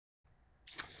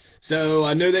So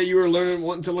I know that you were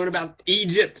wanting to learn about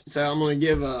Egypt, so I'm going to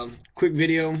give a quick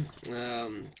video,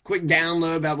 quick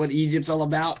download about what Egypt's all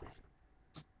about,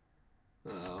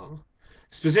 uh,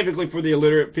 specifically for the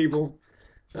illiterate people.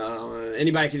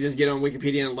 Anybody can just get on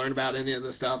Wikipedia and learn about any of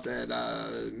the stuff that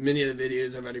many of the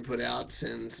videos I've already put out,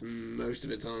 since most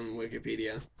of it's on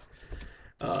Wikipedia.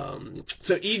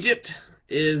 So Egypt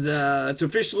is it's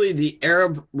officially the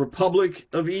Arab Republic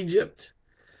of Egypt.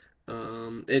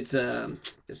 It's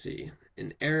let's see,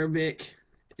 in Arabic,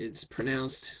 it's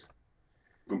pronounced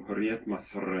جمهورية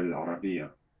مصر العربية.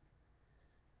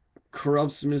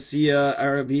 Corruptmisia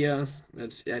Arabia.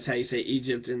 That's how you say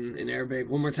Egypt in Arabic.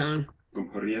 One more time.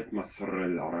 جمهورية مصر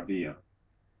العربية.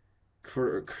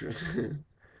 Cor-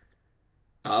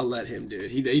 I'll let him do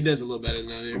it. He does a little better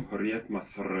than I do. جمهورية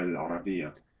مصر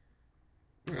العربية.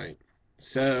 Right.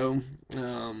 So,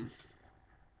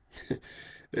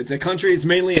 it's a country. It's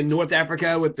mainly in North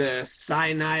Africa, with the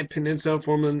Sinai Peninsula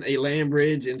forming a land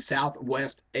bridge in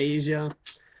Southwest Asia.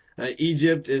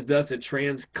 Egypt is thus a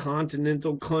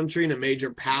transcontinental country and a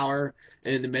major power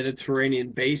in the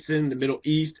Mediterranean basin, the Middle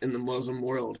East, and the Muslim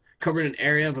world, covering an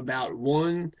area of about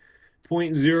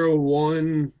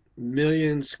 1.01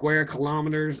 million square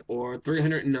kilometers, or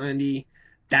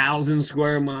 390,000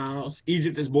 square miles.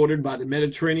 Egypt is bordered by the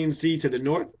Mediterranean Sea to the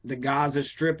north, the Gaza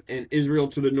Strip and Israel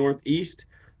to the northeast,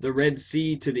 the Red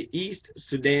Sea to the east,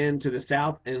 Sudan to the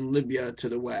south, and Libya to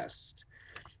the west.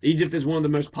 Egypt is one of the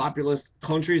most populous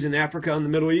countries in Africa and the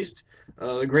Middle East.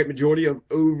 The great majority of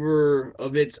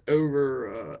its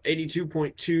over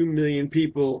 82.2 million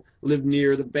people live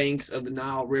near the banks of the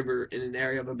Nile River in an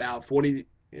area of about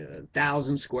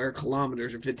 40,000 square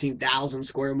kilometers, or 15,000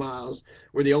 square miles,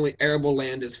 where the only arable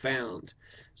land is found.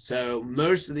 So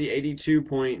most of the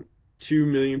 82.2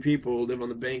 million people live on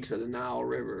the banks of the Nile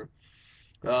River.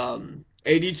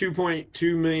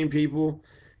 82.2 million people.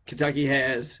 Kentucky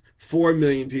has 4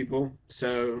 million people,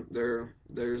 so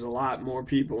there's a lot more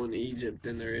people in Egypt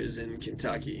than there is in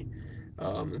Kentucky.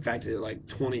 In fact, it's like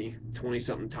 20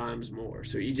 something times more.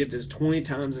 So Egypt is 20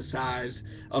 times the size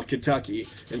of Kentucky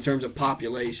in terms of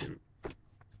population.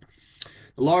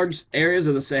 The large areas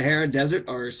of the Sahara Desert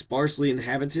are sparsely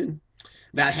inhabited.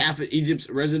 About half of Egypt's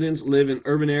residents live in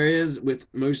urban areas, with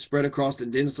most spread across the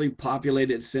densely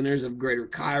populated centers of Greater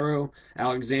Cairo,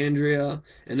 Alexandria,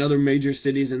 and other major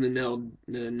cities in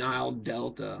the Nile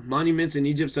Delta. Monuments in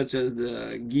Egypt, such as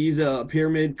the Giza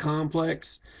Pyramid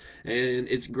Complex and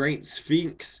its Great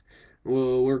Sphinx,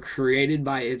 were created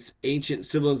by its ancient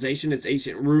civilization. Its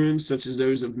ancient ruins, such as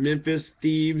those of Memphis,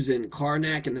 Thebes, and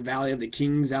Karnak in the Valley of the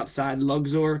Kings outside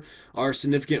Luxor, are a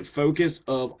significant focus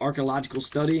of archaeological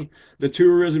study. The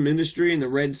tourism industry in the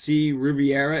Red Sea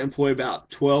Riviera employ about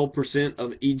 12%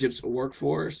 of Egypt's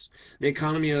workforce. The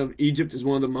economy of Egypt is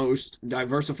one of the most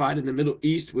diversified in the Middle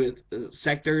East, with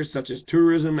sectors such as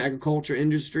tourism, agriculture,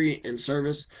 industry, and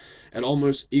service at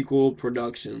almost equal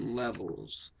production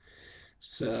levels.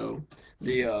 So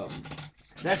the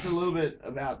that's a little bit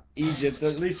about Egypt,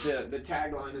 at least the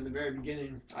tagline in the very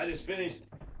beginning. I just finished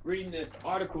reading this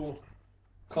article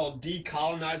called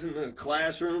Decolonizing the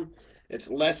Classroom. It's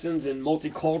Lessons in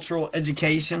Multicultural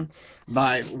Education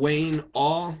by Wayne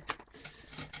Awe.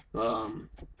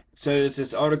 So it's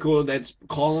this article that's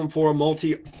calling for a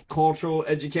multicultural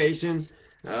education.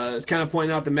 It's kind of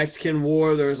pointing out the Mexican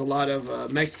War. There's a lot of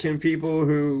Mexican people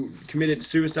who committed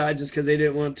suicide just because they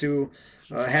didn't want to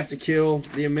have to kill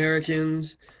the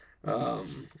Americans.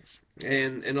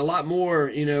 And a lot more,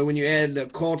 when you add the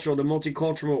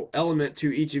multicultural element to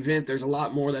each event, there's a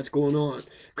lot more that's going on.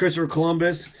 Christopher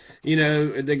Columbus,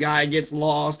 the guy gets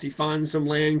lost, he finds some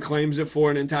land, claims it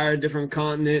for an entire different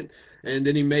continent, and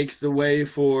then he makes the way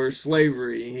for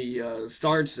slavery.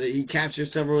 He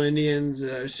captures several Indians,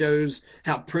 shows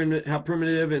how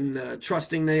primitive and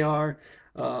trusting they are.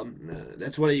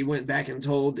 That's what he went back and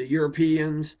told the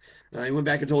Europeans. He went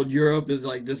back and told Europe,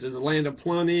 this is a land of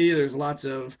plenty. There's lots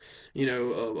of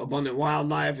abundant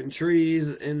wildlife and trees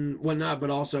and whatnot, but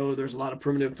also there's a lot of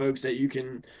primitive folks that you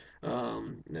can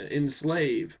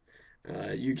enslave.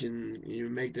 You can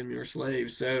make them your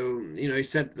slaves. So he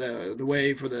set the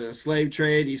way for the slave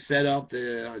trade. He set up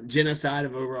the genocide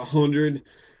of over 100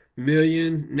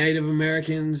 million Native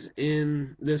Americans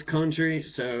in this country.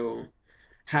 So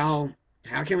how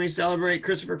can we celebrate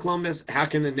Christopher Columbus? How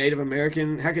can the Native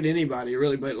American? How could anybody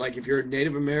really? But like, if you're a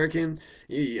Native American,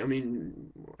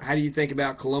 how do you think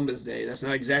about Columbus Day? That's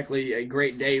not exactly a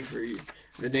great day for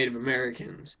the Native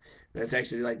Americans. That's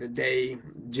actually like the day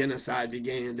genocide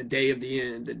began, the day of the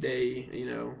end, the day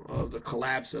of the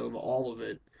collapse of all of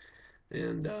it.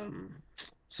 And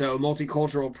so a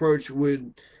multicultural approach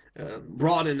would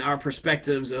broaden our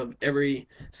perspectives of every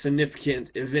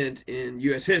significant event in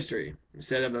U.S. history.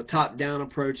 Instead of a top-down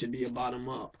approach, it'd be a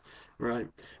bottom-up, right?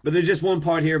 But there's just one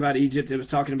part here about Egypt. It was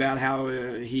talking about how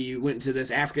he went into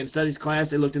this African studies class.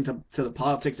 They looked into the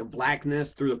politics of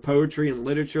blackness through the poetry and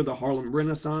literature, the Harlem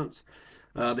Renaissance.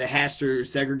 They hashed through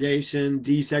segregation,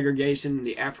 desegregation,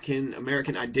 the African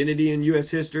American identity in U.S.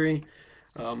 history,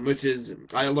 which is,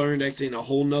 I learned actually in a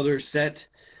whole nother set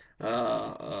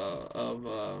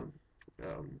of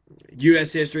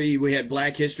U.S. history. We had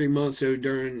Black History Month, so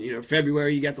during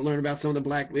February you got to learn about some of the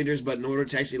black leaders, but in order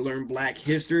to actually learn black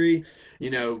history,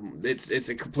 it's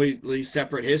a completely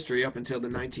separate history up until the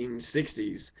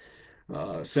 1960s.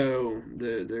 So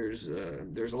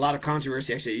there's a lot of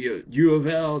controversy actually at U of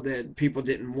L that people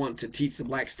didn't want to teach the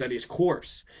Black Studies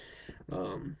course.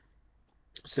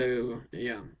 So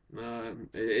yeah,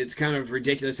 it's kind of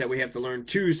ridiculous that we have to learn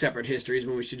two separate histories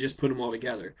when we should just put them all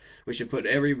together. We should put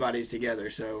everybody's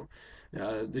together. So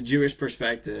the Jewish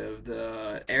perspective,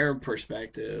 the Arab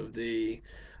perspective, the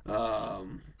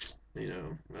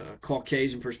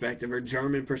Caucasian perspective, or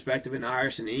German perspective, and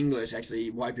Irish and English. Actually,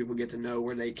 white people get to know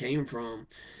where they came from,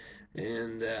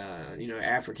 and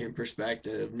African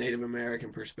perspective, Native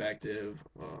American perspective,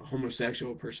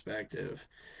 homosexual perspective,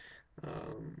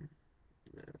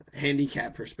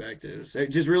 handicap perspective. So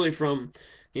just really from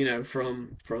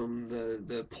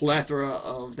the plethora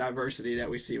of diversity that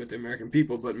we see with the American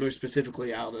people, but most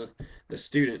specifically out of the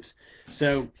students.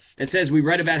 So it says, we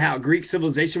read about how Greek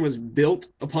civilization was built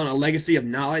upon a legacy of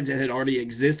knowledge that had already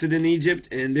existed in Egypt,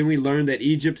 and then we learned that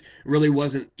Egypt really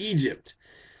wasn't Egypt.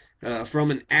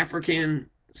 From an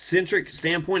African-centric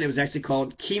standpoint, it was actually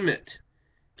called Kemet,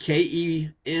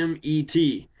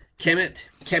 K-E-M-E-T, Kemet,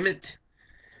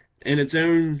 and its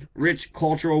own rich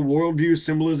cultural worldview,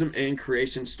 symbolism, and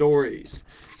creation stories.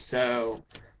 So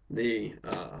the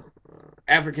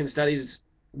African Studies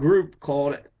group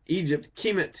called Egypt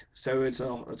Kemet. So it's a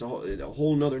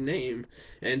whole nother name,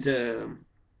 and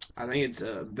I think it's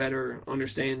a better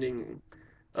understanding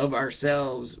of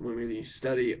ourselves when we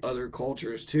study other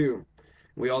cultures too.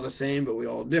 We all the same, but we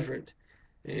all different.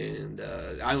 And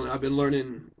I've been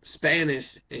learning Spanish,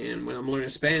 and when I'm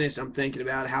learning Spanish, I'm thinking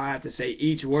about how I have to say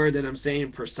each word that I'm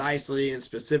saying precisely and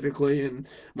specifically, and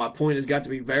my point has got to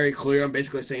be very clear. I'm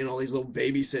basically saying all these little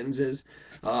baby sentences.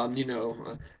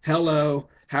 Hello,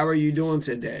 how are you doing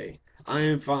today? I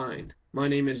am fine. My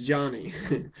name is Johnny.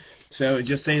 So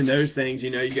just saying those things, you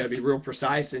got to be real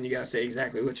precise, and you got to say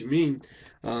exactly what you mean.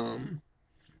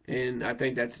 And I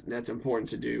think that's important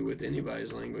to do with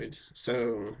anybody's language.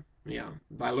 So yeah,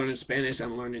 by learning Spanish,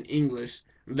 I'm learning English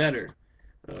better.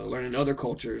 Learning other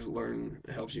cultures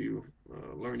helps you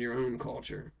learn your own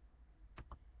culture.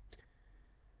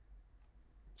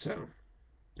 So,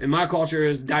 and my culture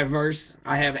is diverse.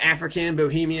 I have African,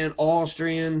 Bohemian,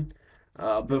 Austrian,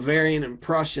 Bavarian, and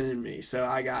Prussian in me. So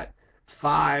I got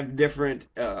 5 different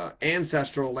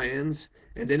ancestral lands.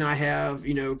 And then I have,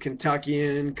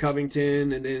 Kentuckian,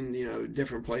 Covington, and then,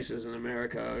 different places in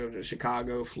America,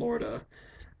 Chicago, Florida,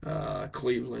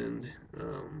 Cleveland,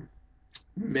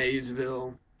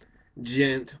 Maysville,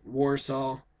 Gent,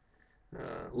 Warsaw,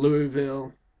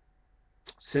 Louisville,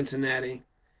 Cincinnati.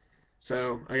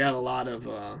 So I got a lot of,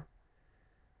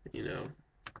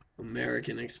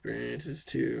 American experiences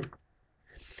too.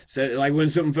 So, like, when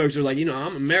some folks are like,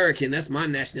 I'm American, that's my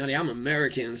nationality, I'm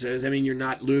American. So, does that mean you're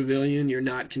not Louisvillian, you're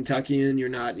not Kentuckian, you're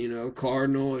not,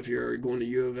 Cardinal? If you're going to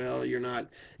U of L, you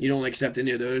don't accept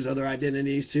any of those other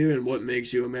identities too? And what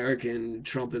makes you American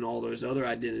trumping all those other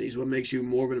identities? What makes you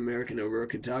more of an American over a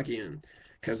Kentuckian?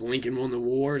 Because Lincoln won the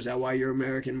war? Is that why you're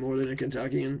American more than a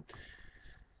Kentuckian?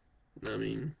 I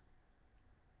mean,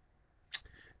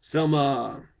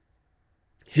 some,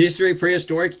 history,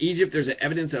 prehistoric Egypt, there's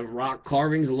evidence of rock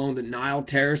carvings along the Nile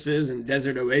terraces and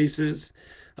desert oases.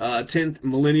 10th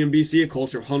millennium BC, a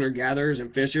culture of hunter-gatherers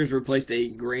and fishers replaced a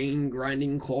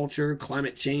grain-grinding culture.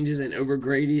 Climate changes and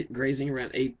overgrazing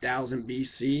around 8000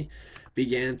 BC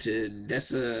began to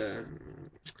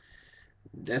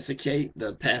desiccate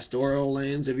the pastoral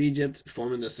lands of Egypt,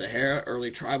 forming the Sahara.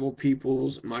 Early tribal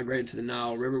peoples migrated to the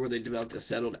Nile River, where they developed a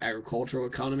settled agricultural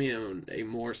economy and a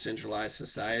more centralized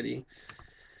society.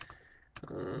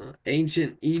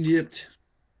 Ancient Egypt,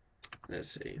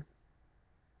 let's see.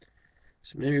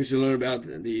 So maybe we should learn about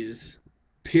these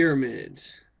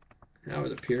pyramids. How are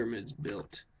the pyramids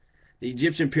built? The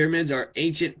Egyptian pyramids are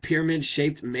ancient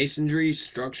pyramid-shaped masonry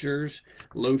structures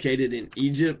located in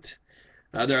Egypt.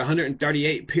 There are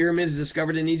 138 pyramids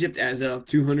discovered in Egypt as of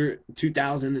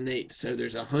 2008. So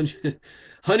there's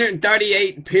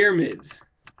 138 pyramids.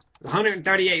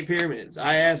 138 pyramids.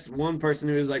 I asked one person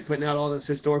who was like putting out all this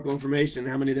historical information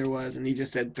how many there was, and he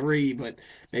just said 3, but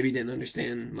maybe he didn't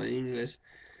understand my English.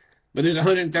 But there's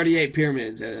 138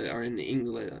 pyramids that are in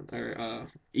England or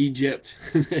Egypt.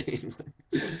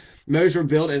 Most were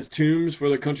built as tombs for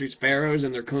the country's pharaohs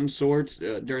and their consorts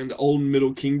during the Old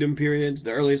Middle Kingdom periods.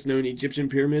 The earliest known Egyptian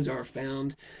pyramids are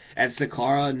found at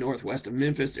Saqqara, northwest of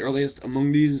Memphis. The earliest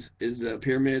among these is the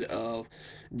pyramid of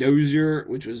Djoser,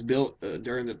 which was built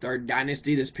during the Third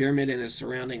Dynasty. This pyramid and its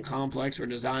surrounding complex were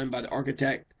designed by the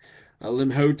architect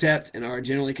Limhotep and are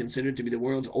generally considered to be the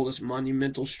world's oldest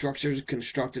monumental structures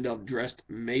constructed of dressed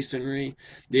masonry.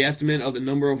 The estimate of the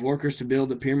number of workers to build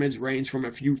the pyramids range from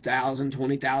a few thousand,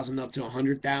 20,000, up to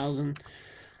 100,000.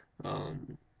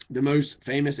 The most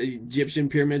famous Egyptian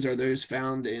pyramids are those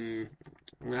found in,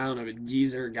 I don't know,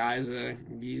 Giza or Giza.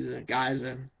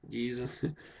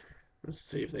 Let's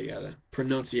see if they got a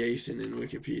pronunciation in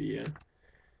Wikipedia.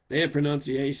 They have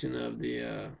pronunciation of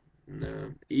the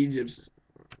Egypt's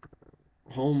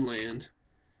homeland,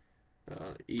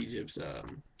 Egypt's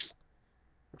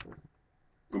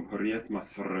جمهورية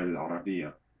مصر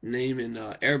العربية. name in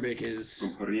Arabic is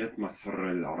جمهورية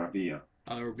مصر العربية.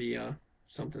 Arabia,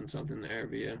 something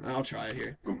Arabia. I'll try it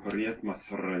here. جمهورية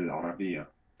مصر العربية.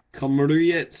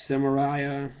 Kamriyat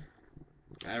Samaraya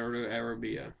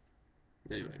Arabia.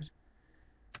 Anyways,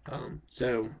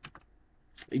 so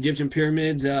Egyptian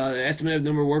pyramids, the estimated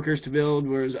number of workers to build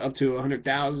was up to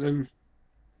 100,000.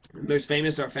 The most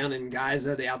famous are found in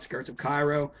Giza, the outskirts of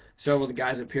Cairo. Several of the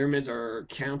Giza pyramids are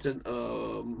counted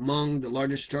among the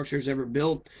largest structures ever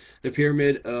built. The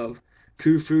pyramid of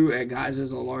Khufu at Giza is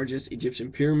the largest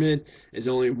Egyptian pyramid. Is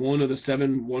only one of the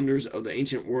 7 wonders of the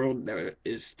ancient world that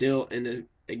is still in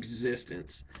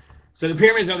existence. So the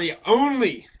pyramids are the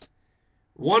only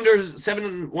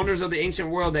 7 wonders of the ancient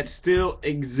world that still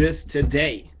exist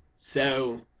today.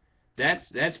 So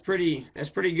that's pretty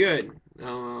good.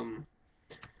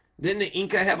 Didn't the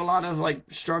Inca have a lot of like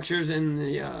structures in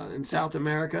the in South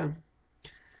America?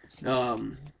 Yeah.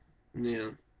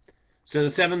 So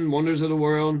the 7 wonders of the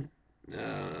world.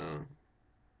 I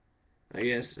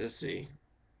guess let's see.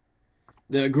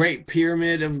 The Great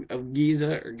Pyramid of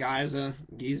Giza or Giza.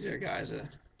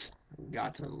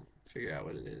 Got to figure out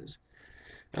what it is.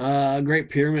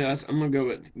 Great Pyramid. I'm gonna go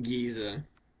with Giza,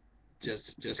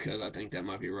 just because I think that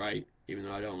might be right. Even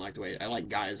though I don't like the way I like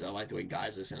Giza. I like the way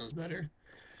Giza sounds better.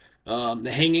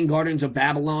 The Hanging Gardens of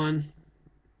Babylon,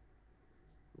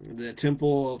 the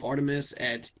Temple of Artemis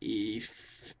at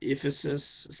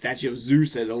Ephesus, statue of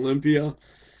Zeus at Olympia,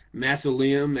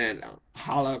 Mausoleum at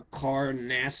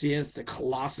Halicarnassus, the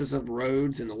Colossus of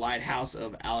Rhodes, and the Lighthouse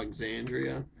of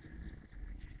Alexandria.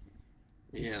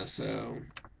 Yeah, so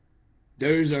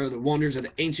those are the wonders of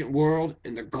the ancient world,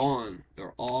 and they're gone.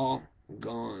 They're all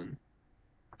gone.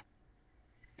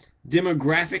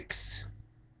 Demographics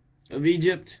of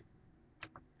Egypt.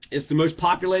 It's the most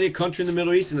populated country in the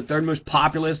Middle East and the 3rd most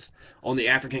populous on the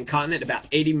African continent. About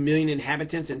 80 million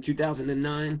inhabitants in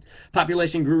 2009.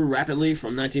 Population grew rapidly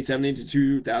from 1970 to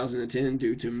 2010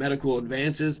 due to medical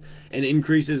advances and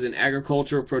increases in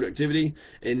agricultural productivity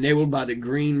enabled by the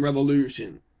Green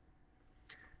Revolution.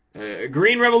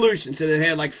 Green Revolution, so they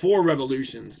had like 4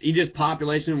 revolutions. Egypt's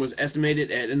population was estimated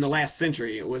in the last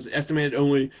century, it was estimated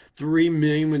only 3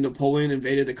 million when Napoleon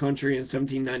invaded the country in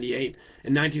 1798.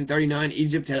 In 1939,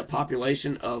 Egypt had a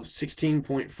population of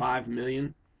 16.5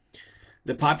 million.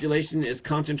 The population is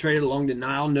concentrated along the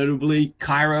Nile, notably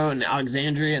Cairo and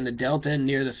Alexandria and the Delta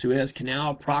near the Suez Canal.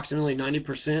 Approximately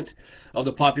 90% of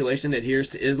the population adheres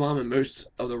to Islam and most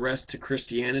of the rest to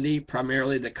Christianity,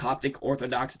 primarily the Coptic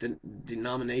Orthodox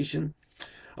denomination.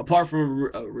 Apart from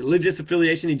religious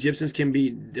affiliation, Egyptians can be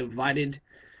divided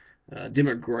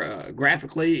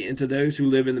demographically into those who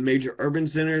live in the major urban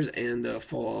centers and the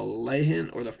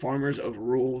Falahin, or the farmers of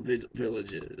rural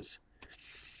villages.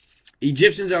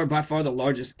 Egyptians are by far the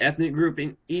largest ethnic group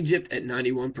in Egypt at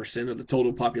 91% of the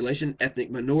total population. Ethnic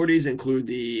minorities include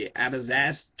the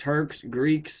Abazas, Turks,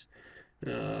 Greeks,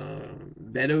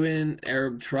 Bedouin,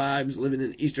 Arab tribes living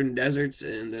in eastern deserts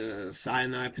and the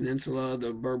Sinai Peninsula,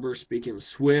 the Berber-speaking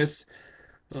Swiss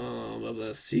of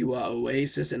the Siwa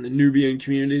Oasis, and the Nubian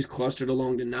communities clustered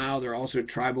along the Nile. There are also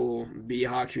tribal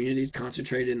Biha communities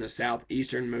concentrated in the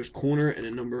southeasternmost corner and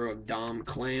a number of Dam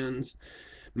clans,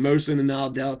 mostly in the Nile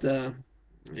Delta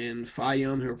and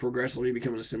Fayum, who are progressively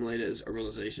becoming assimilated as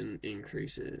urbanization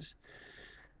increases.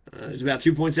 There's about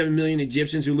 2.7 million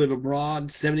Egyptians who live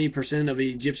abroad. 70% of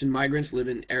Egyptian migrants live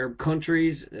in Arab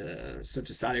countries, such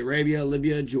as Saudi Arabia,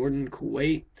 Libya, Jordan,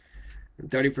 Kuwait, and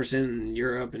 30% in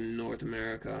Europe and North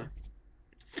America.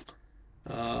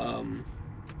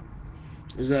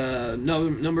 There's a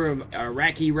number of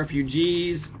Iraqi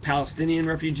refugees, Palestinian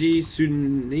refugees,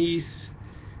 Sudanese.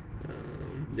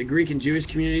 The Greek and Jewish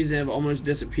communities have almost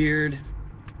disappeared.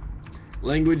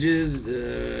 Languages,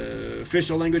 the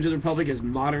official language of the Republic is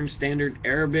Modern Standard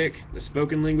Arabic. The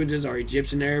spoken languages are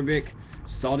Egyptian Arabic,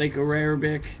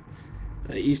 Saldico-Arabic,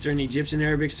 Eastern Egyptian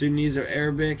Arabic, Sudanese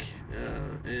Arabic,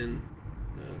 and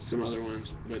some other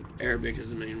ones, but Arabic is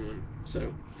the main one.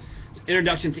 So, it's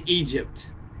Introduction to Egypt.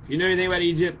 If you know anything about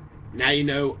Egypt, now you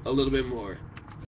know a little bit more.